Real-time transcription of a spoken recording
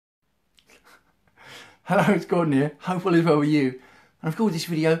Hello, it's Gordon here. Hope all is well with you. And I've called this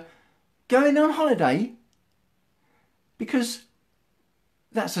video Going on Holiday because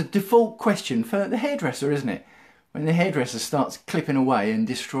that's a default question for the hairdresser, isn't it? When the hairdresser starts clipping away and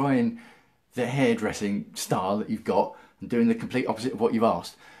destroying the hairdressing style that you've got and doing the complete opposite of what you've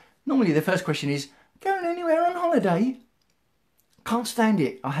asked, normally the first question is, going anywhere on holiday? Can't stand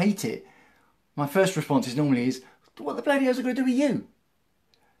it. I hate it. My first response is normally, what the bloody hell's it got to do with you?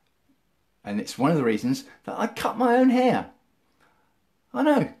 And it's one of the reasons that I cut my own hair. I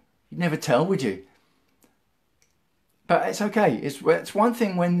know, you'd never tell, would you? But it's okay. It's one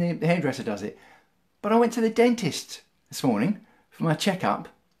thing when the hairdresser does it. But I went to the dentist this morning for my checkup.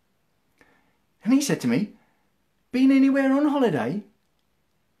 And he said to me, been anywhere on holiday?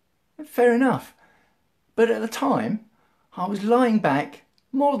 Fair enough. But at the time, I was lying back,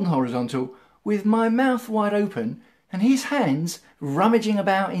 more than horizontal, with my mouth wide open and his hands rummaging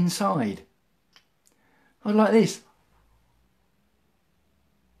about inside. I was like this.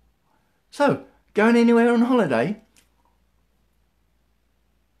 So, going anywhere on holiday?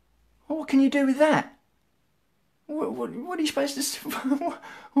 Well, what can you do with that? What are you supposed to...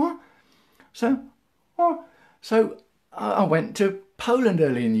 What? So I went to Poland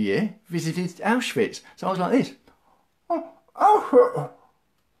early in the year, visited Auschwitz. So I was like this.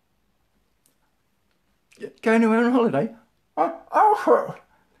 Going anywhere on holiday?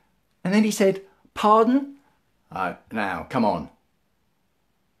 And then he said, pardon? Oh, now, come on.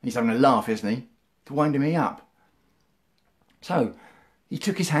 He's having a laugh, isn't he? To winding me up. So, he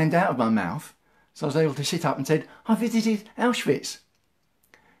took his hand out of my mouth, so I was able to sit up and said, I visited Auschwitz.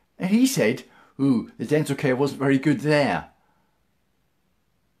 And he said, ooh, the dental care wasn't very good there.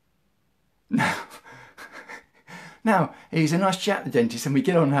 Now, he's a nice chap, the dentist, and we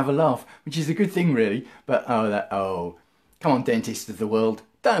get on and have a laugh, which is a good thing, really. But, come on, dentists of the world,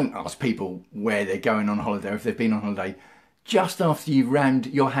 don't ask people where they're going on holiday, or if they've been on holiday, just after you've rammed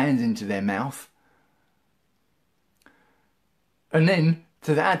your hands into their mouth. And then,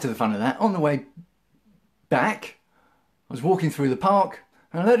 to add to the fun of that, on the way back, I was walking through the park,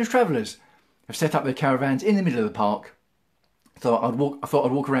 and a load of travellers have set up their caravans in the middle of the park. I thought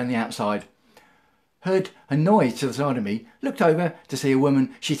I'd walk around the outside. Heard a noise to the side of me, looked over to see a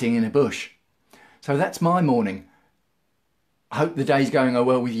woman shitting in a bush. So that's my morning. I hope the day's going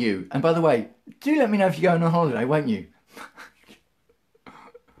well with you. And by the way, do let me know if you're going on holiday, won't you?